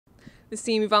The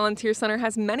CMU Volunteer Center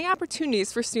has many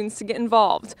opportunities for students to get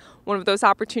involved. One of those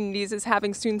opportunities is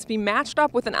having students be matched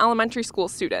up with an elementary school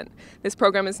student. This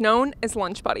program is known as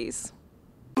Lunch Buddies.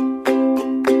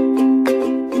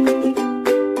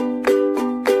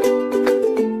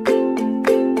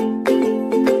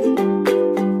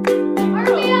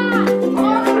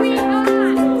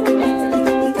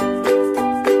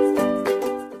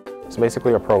 It's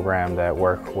basically a program that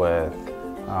works with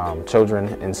children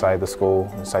inside the school,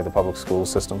 inside the public school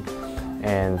system,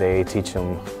 and they teach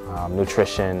them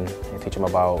nutrition, they teach them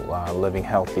about living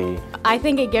healthy. I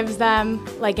think it gives them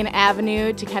like an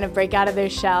avenue to kind of break out of their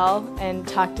shell and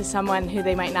talk to someone who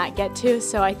they might not get to,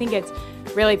 so I think it's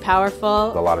really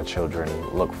powerful. A lot of children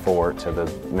look forward to the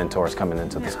mentors coming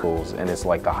into the schools, and it's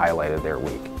like the highlight of their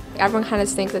week. Everyone kind of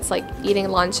thinks it's like eating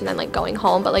lunch and then like going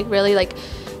home, but like really like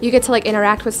you get to like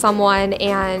interact with someone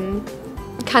and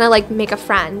kind of like make a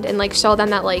friend and like show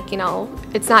them that like, you know,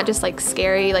 it's not just like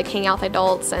scary like hanging out with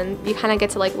adults, and you kind of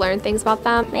get to like learn things about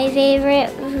them. My favorite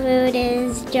food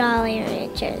is Jolly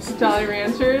Ranchers. Jolly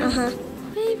Ranchers? Uh-huh.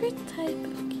 Favorite type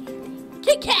of candy?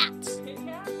 Kit Kats!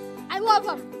 I love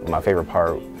them! My favorite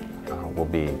part will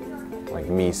be like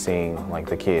me seeing like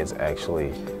the kids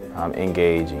actually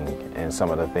engaging in some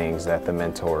of the things that the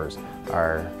mentors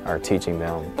are teaching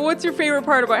them. What's your favorite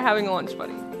part about having a lunch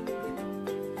buddy?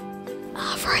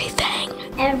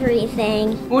 Everything.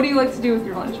 Everything. What do you like to do with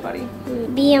your lunch buddy?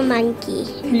 Be a monkey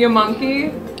Be a monkey?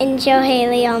 and show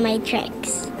Haley all my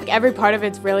tricks. Every part of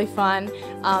it's really fun.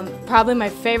 Probably my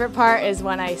favorite part is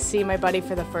when I see my buddy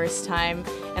for the first time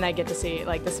and I get to see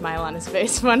like the smile on his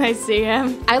face when I see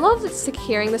him. I love just like,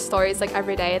 hearing the stories like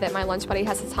every day that my lunch buddy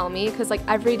has to tell me, because like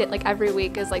every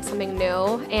week is like something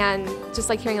new, and just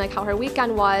like hearing like how her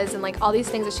weekend was and like all these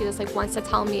things that she just like wants to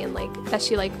tell me and like that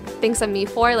she like thinks of me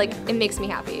for, like it makes me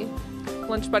happy.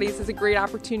 Lunch Buddies is a great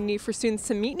opportunity for students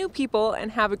to meet new people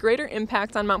and have a greater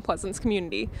impact on Mount Pleasant's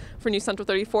community. For News Central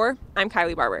 34, I'm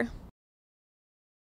Kylie Barber.